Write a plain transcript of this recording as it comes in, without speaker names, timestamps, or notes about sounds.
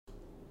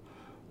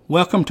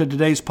Welcome to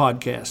today's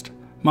podcast.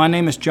 My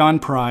name is John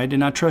Pride,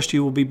 and I trust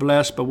you will be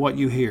blessed by what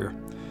you hear.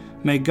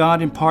 May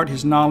God impart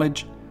His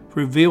knowledge,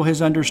 reveal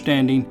His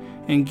understanding,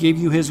 and give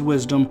you His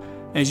wisdom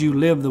as you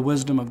live the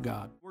wisdom of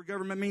God. Word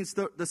government means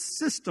the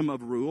system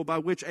of rule by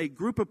which a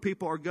group of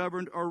people are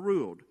governed or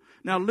ruled.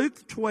 Now,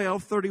 Luke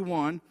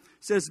 12:31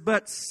 says,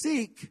 "But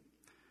seek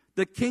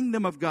the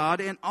kingdom of God,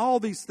 and all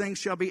these things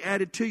shall be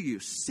added to you."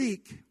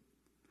 Seek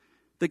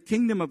the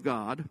kingdom of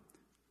God.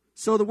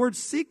 So the word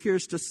seek here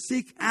is to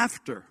seek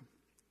after,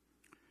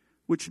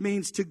 which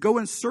means to go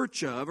in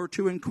search of or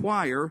to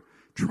inquire,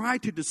 try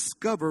to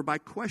discover by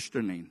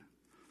questioning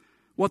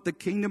what the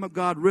kingdom of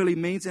God really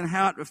means and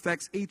how it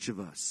affects each of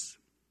us.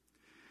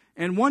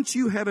 And once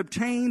you have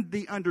obtained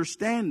the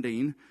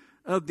understanding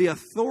of the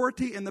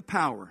authority and the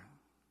power,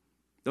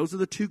 those are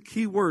the two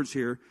key words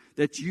here,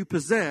 that you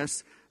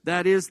possess,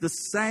 that is the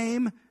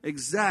same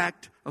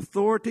exact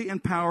authority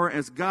and power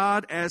as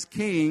God as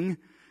King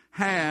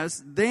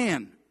has,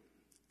 then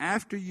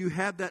after you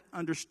have that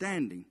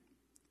understanding,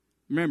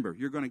 remember,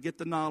 you're going to get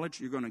the knowledge,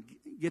 you're going to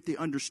get the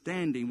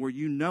understanding where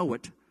you know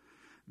it.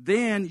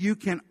 Then you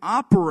can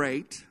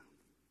operate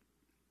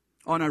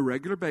on a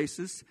regular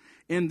basis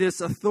in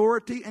this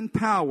authority and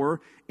power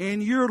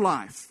in your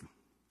life,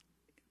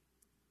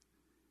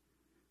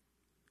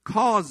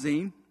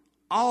 causing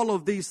all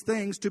of these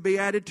things to be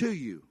added to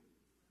you.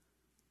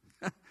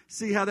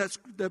 See how that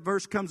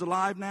verse comes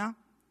alive now?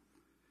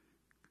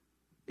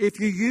 If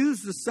you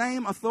use the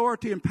same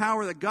authority and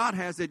power that God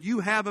has, that you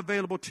have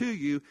available to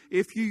you,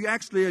 if you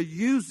actually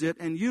use it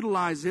and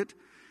utilize it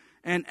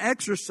and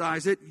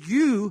exercise it,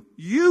 you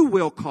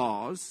will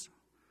cause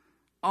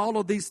all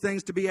of these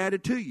things to be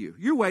added to you.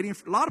 You're waiting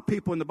for, a lot of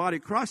people in the body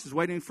of Christ is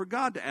waiting for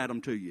God to add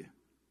them to you.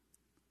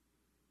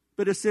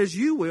 But it says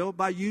you will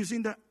by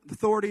using the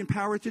authority and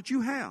power that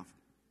you have.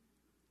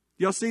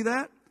 Y'all see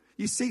that?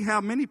 You see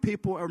how many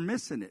people are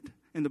missing it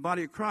in the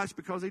body of Christ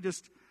because they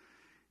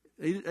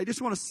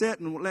just want to sit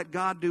and let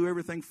God do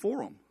everything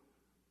for them.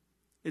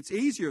 It's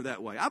easier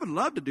that way. I would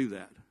love to do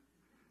that.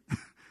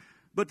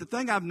 But the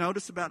thing I've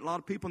noticed about a lot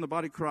of people in the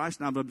body of Christ,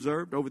 and I've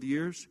observed over the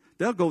years,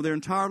 they'll go their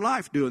entire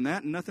life doing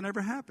that and nothing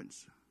ever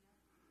happens.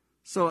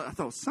 So I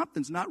thought,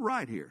 something's not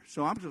right here.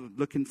 So I'm just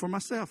looking for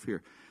myself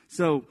here.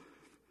 So,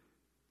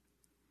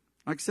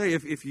 like I say,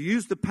 if you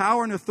use the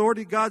power and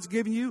authority God's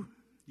given you,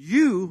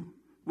 you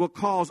will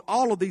cause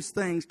all of these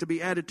things to be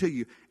added to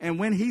you. And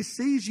when He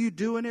sees you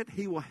doing it,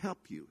 He will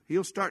help you.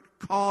 He'll start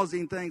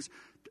causing things,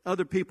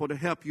 other people to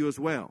help you as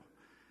well.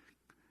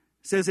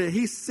 It says that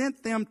He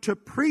sent them to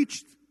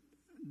preach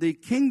the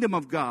kingdom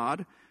of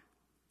God,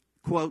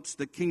 quotes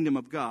the kingdom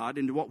of God,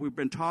 into what we've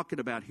been talking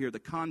about here, the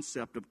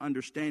concept of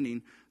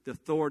understanding the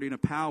authority and the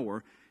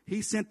power.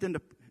 He sent them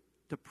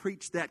to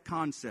preach that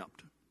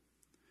concept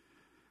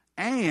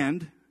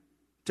and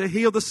to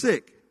heal the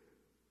sick.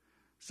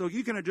 So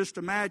you can just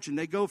imagine,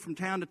 they go from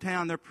town to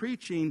town, they're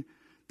preaching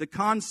the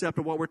concept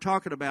of what we're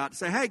talking about.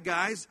 Say, hey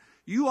guys,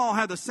 you all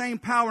have the same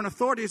power and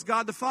authority as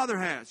God the Father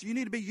has. You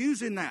need to be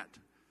using that.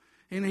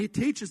 And He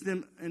teaches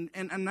them in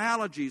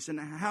analogies and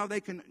how they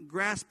can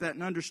grasp that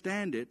and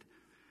understand it.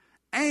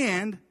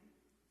 And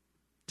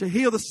to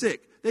heal the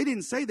sick. They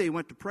didn't say they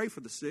went to pray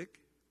for the sick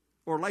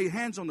or lay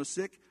hands on the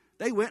sick.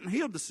 They went and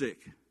healed the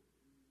sick.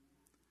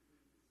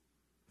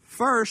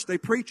 First, they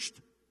preached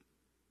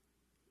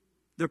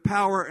the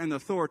power and the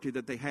authority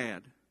that they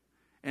had.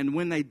 And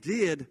when they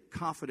did,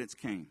 confidence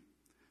came.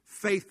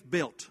 Faith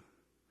built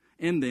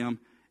in them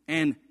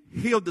and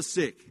healed the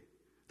sick.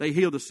 They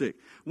healed the sick.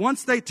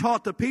 Once they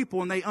taught the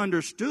people and they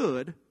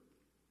understood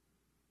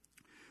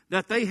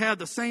that they had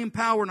the same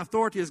power and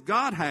authority as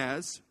God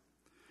has,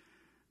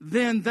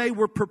 then they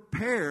were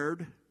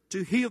prepared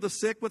to heal the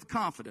sick with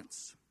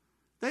confidence.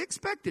 They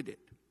expected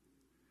it.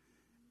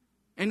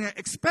 And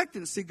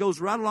expectancy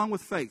goes right along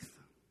with faith.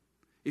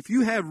 If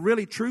you have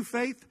really true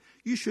faith,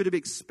 you should be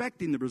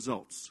expecting the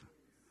results.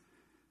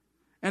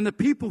 And the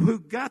people who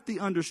got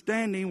the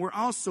understanding were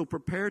also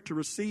prepared to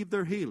receive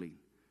their healing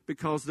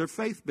because their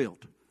faith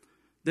built.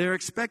 Their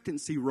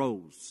expectancy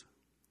rose.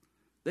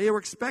 They were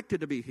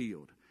expected to be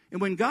healed. And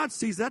when God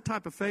sees that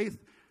type of faith,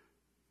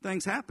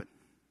 things happen.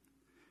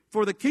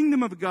 For the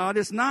kingdom of God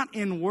is not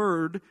in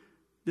word.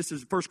 This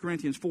is 1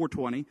 Corinthians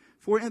 4:20.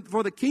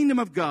 For the kingdom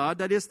of God,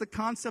 that is the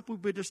concept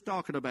we've been just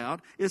talking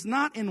about, is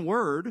not in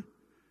word,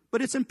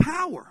 but it's in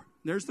power.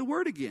 There's the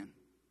word again.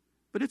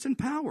 But it's in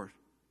power.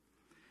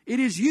 It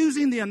is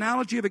using the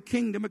analogy of a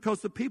kingdom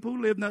because the people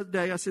who lived in that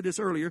day, I said this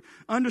earlier,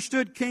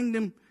 understood king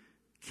and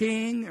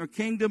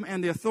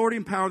the authority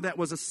and power that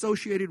was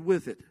associated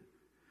with it.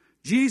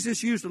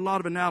 Jesus used a lot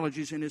of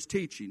analogies in His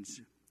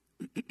teachings.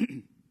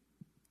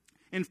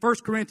 In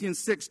 1 Corinthians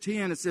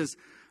 6:10 it says,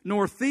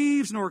 "Nor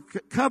thieves, nor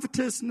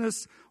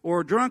covetousness,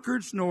 or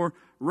drunkards, nor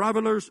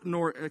revelers,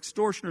 nor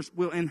extortioners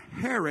will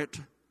inherit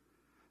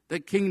the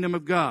kingdom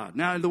of God."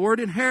 Now, the word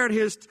inherit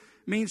here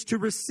means to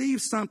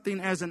receive something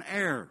as an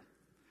heir.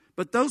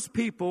 But those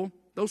people,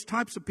 those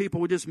types of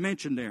people we just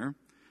mentioned there,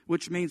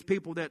 which means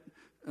people that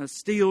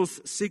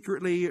steals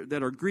secretly,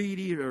 that are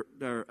greedy, or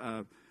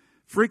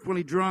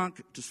frequently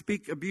drunk, to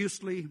speak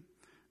abusively,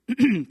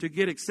 to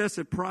get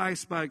excessive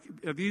price by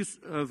abuse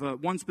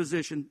of one's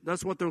position.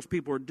 That's what those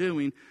people are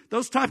doing.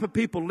 Those type of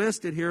people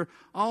listed here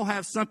all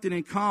have something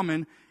in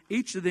common.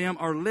 Each of them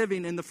are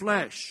living in the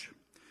flesh.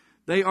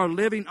 They are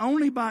living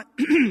only by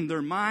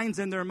their minds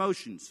and their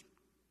emotions.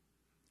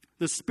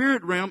 The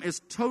spirit realm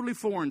is totally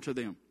foreign to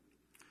them.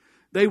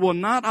 They will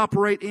not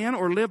operate in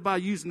or live by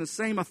using the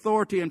same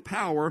authority and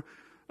power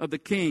of the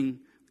King,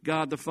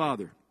 God the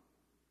Father.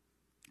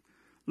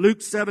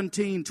 Luke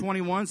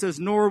 17:21 says,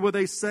 "Nor will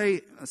they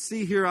say,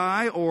 see here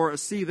I, or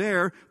see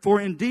there, for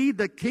indeed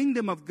the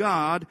kingdom of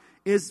God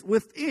is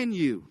within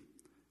you."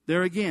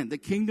 There again, the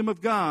kingdom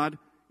of God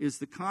is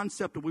the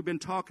concept that we've been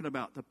talking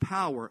about, the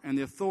power and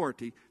the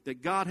authority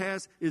that God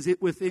has is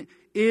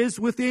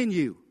within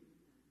you.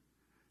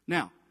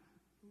 Now,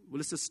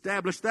 let's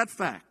establish that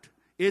fact.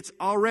 It's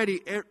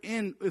already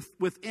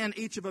within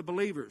each of the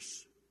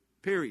believers,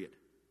 period.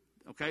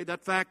 Okay,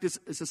 that fact is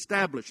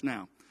established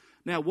now.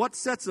 Now, what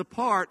sets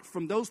apart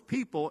from those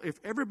people, if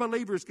every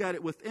believer's got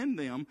it within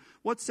them,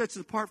 what sets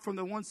it apart from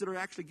the ones that are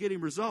actually getting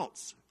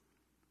results?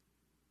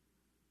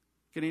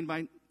 Can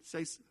anybody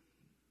say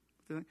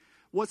something?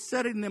 What's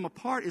setting them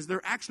apart is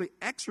they're actually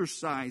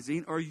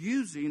exercising or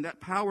using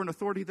that power and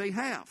authority they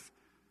have.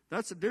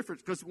 That's the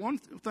difference. Because one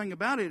thing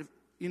about it,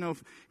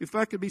 if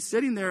I could be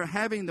sitting there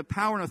having the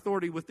power and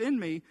authority within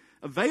me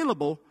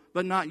available,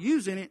 but not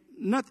using it,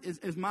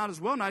 might as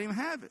well not even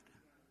have it.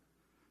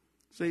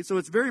 See, so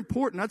it's very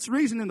important. That's the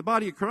reason in the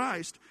body of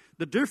Christ,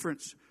 the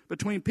difference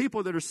between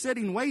people that are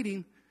sitting,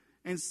 waiting,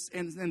 and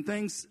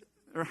things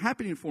are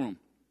happening for them.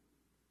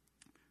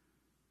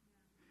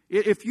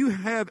 If you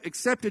have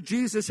accepted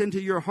Jesus into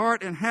your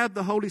heart and have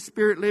the Holy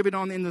Spirit living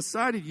on the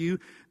inside of you,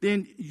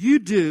 then you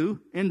do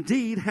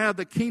indeed have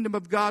the kingdom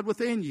of God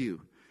within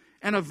you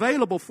and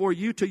available for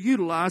you to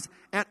utilize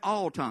at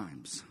all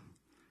times.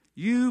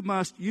 You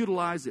must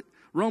utilize it.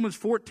 Romans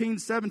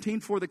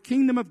 14:17, "For the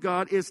kingdom of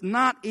God is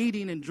not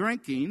eating and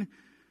drinking,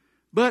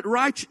 but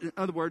righteous." In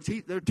other words,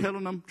 they're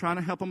telling them, trying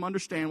to help them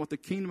understand what the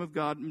kingdom of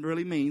God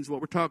really means,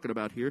 what we're talking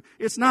about here.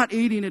 It's not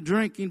eating and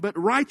drinking, but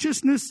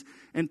righteousness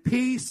and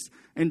peace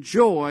and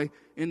joy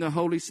in the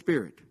Holy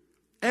Spirit.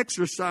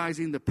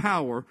 Exercising the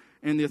power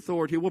and the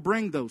authority will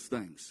bring those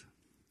things.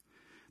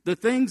 The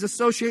things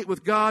associated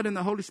with God and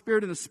the Holy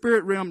Spirit in the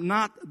spirit realm,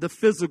 not the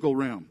physical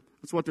realm.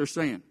 That's what they're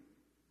saying.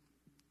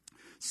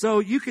 So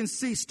you can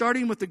see,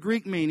 starting with the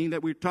Greek meaning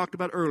that we talked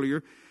about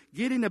earlier,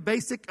 getting a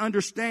basic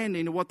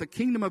understanding of what the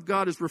kingdom of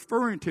God is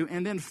referring to,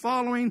 and then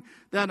following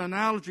that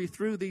analogy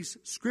through these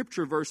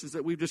scripture verses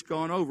that we've just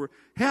gone over,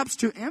 helps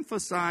to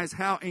emphasize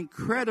how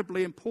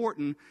incredibly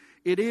important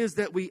it is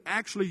that we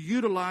actually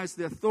utilize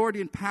the authority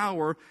and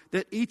power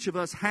that each of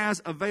us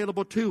has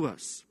available to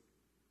us.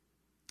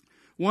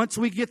 Once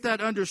we get that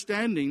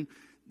understanding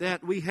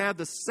that we have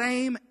the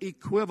same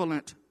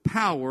equivalent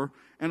power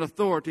and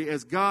authority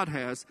as God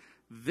has,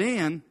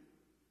 then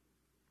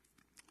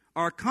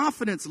our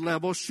confidence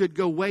level should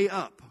go way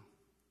up.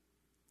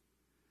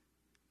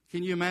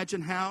 Can you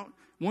imagine how,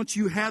 once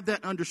you have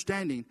that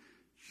understanding,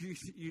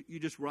 you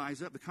just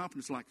rise up. The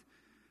confidence, like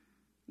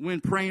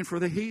when praying for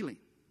the healing,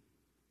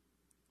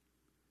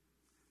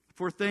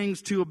 for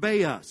things to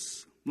obey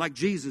us, like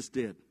Jesus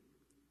did,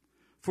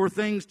 for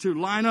things to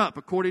line up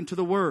according to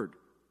the Word.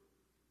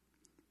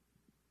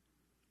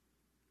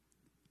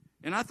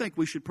 And I think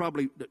we should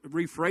probably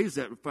rephrase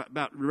that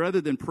about,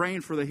 rather than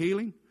praying for the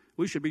healing,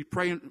 we should be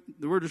praying,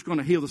 we're just going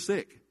to heal the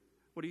sick.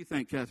 What do you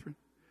think, Catherine?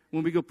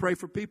 When we go pray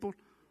for people,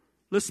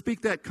 let's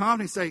speak that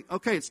confidence and say,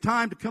 okay, it's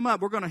time to come up.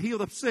 We're going to heal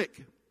the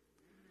sick.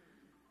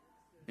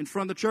 In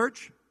front of the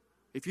church,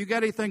 if you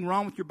got anything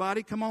wrong with your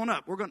body, come on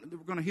up. We're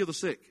going to heal the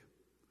sick.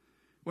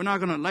 We're not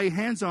going to lay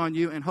hands on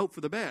you and hope for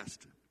the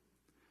best.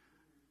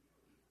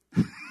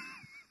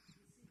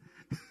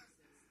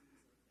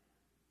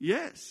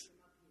 Yes.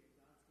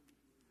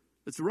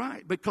 That's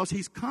right, because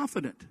he's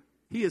confident.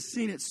 He has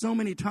seen it so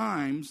many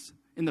times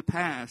in the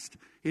past.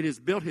 It has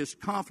built his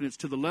confidence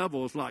to the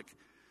level of like,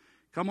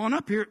 come on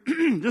up here,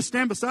 just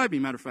stand beside me,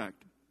 matter of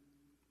fact.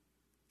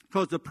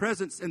 Because the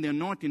presence and the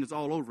anointing is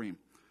all over him.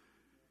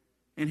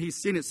 And he's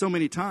seen it so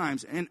many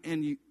times, and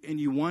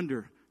you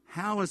wonder,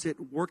 how is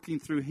it working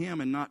through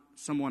him and not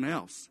someone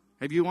else?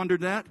 Have you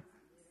wondered that?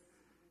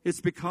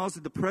 It's because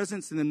of the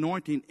presence and the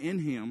anointing in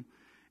him,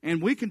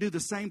 and we can do the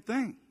same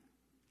thing.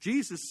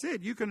 Jesus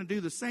said you're going to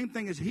do the same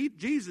thing as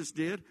Jesus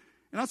did,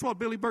 and that's what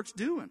Billy Burke's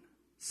doing.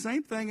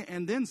 Same thing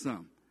and then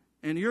some.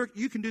 And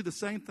you can do the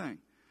same thing.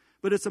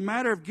 But it's a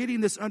matter of getting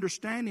this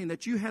understanding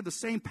that you have the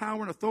same power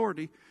and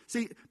authority.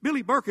 See,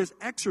 Billy Burke is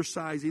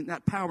exercising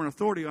that power and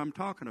authority I'm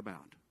talking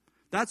about.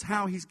 That's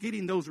how he's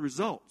getting those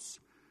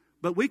results.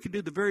 But we can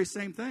do the very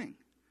same thing.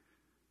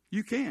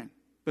 You can.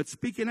 But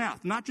speaking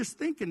out, not just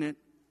thinking it.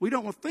 We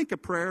don't want to think a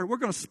prayer. We're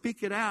going to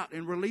speak it out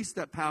and release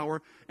that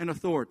power and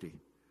authority.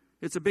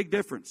 It's a big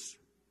difference.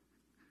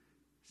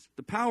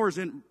 The power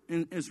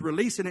is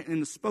releasing it in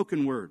the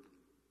spoken word.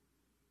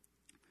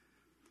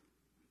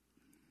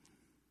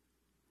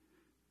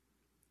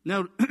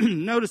 Now,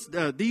 notice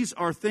these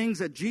are things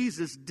that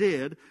Jesus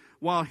did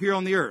while here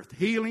on the earth.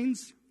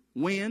 Healings,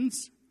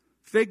 winds,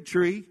 fig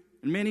tree,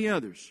 and many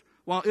others,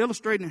 while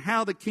illustrating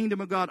how the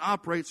kingdom of God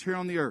operates here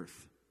on the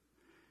earth.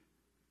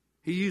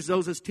 He used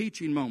those as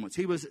teaching moments.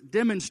 He was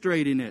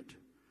demonstrating it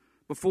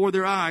before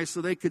their eyes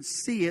so they could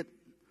see it,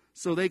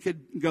 so they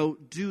could go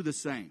do the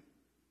same.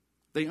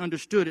 They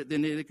understood it,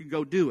 then they could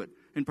go do it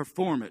and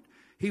perform it.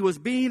 He was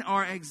being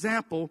our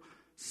example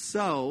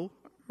so,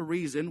 a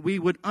reason, we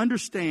would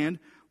understand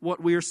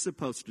what we are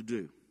supposed to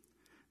do.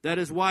 That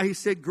is why he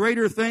said,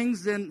 greater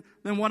things than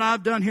what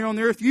I've done here on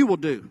the earth, you will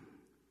do.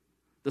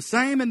 The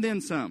same and then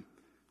some.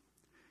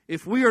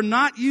 If we are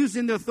not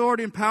using the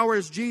authority and power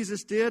as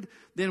Jesus did,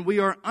 then we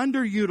are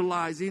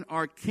underutilizing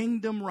our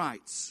kingdom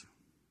rights.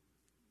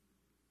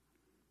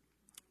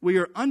 We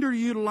are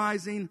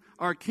underutilizing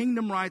our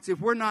kingdom rights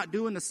if we're not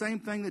doing the same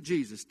thing that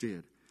Jesus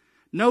did.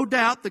 No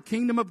doubt the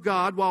kingdom of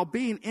God, while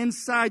being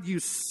inside you,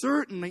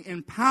 certainly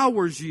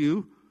empowers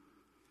you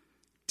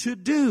to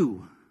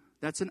do.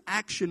 That's an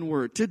action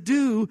word. To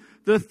do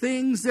the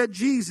things that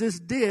Jesus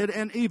did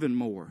and even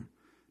more.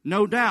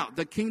 No doubt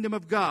the kingdom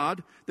of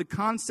God, the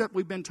concept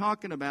we've been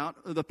talking about,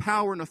 the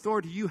power and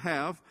authority you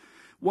have,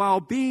 while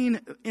being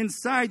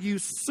inside you,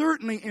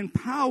 certainly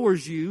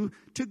empowers you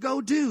to go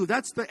do.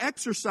 That's the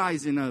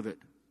exercising of it.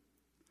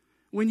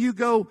 When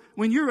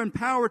you're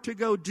empowered to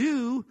go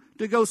do,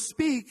 to go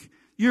speak,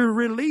 you're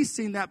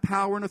releasing that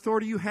power and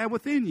authority you have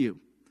within you.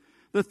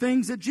 The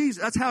things that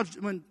Jesus,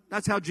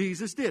 that's how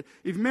Jesus did.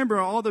 If you remember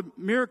all the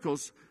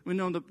miracles,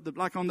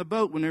 like on the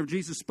boat, whenever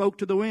Jesus spoke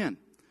to the wind,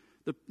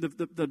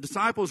 the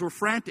disciples were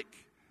frantic.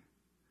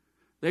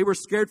 They were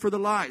scared for their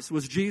lives.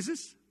 Was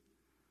Jesus?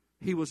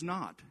 He was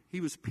not. He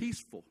was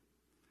peaceful.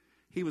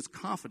 He was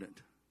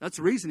confident. That's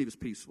the reason he was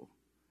peaceful.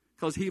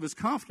 Because he was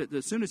confident that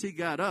as soon as he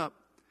got up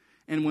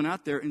and went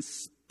out there and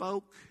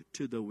spoke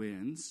to the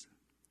winds,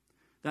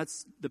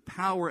 that's the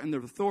power and the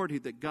authority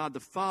that God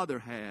the Father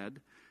had.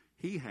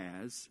 He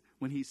has.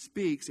 When he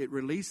speaks, it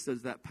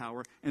releases that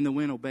power, and the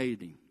wind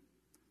obeyed him.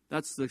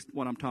 That's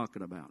what I'm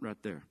talking about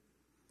right there.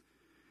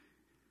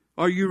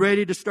 Are you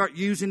ready to start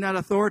using that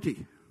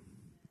authority?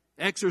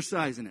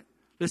 Exercising it.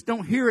 Let's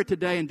don't hear it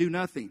today and do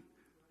nothing.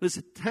 Let's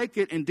take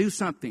it and do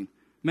something.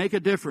 Make a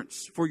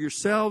difference for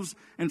yourselves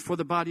and for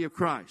the body of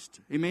Christ.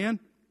 Amen?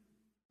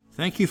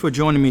 Thank you for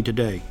joining me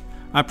today.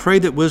 I pray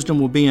that wisdom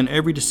will be in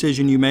every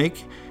decision you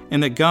make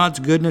and that God's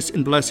goodness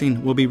and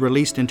blessing will be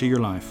released into your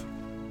life.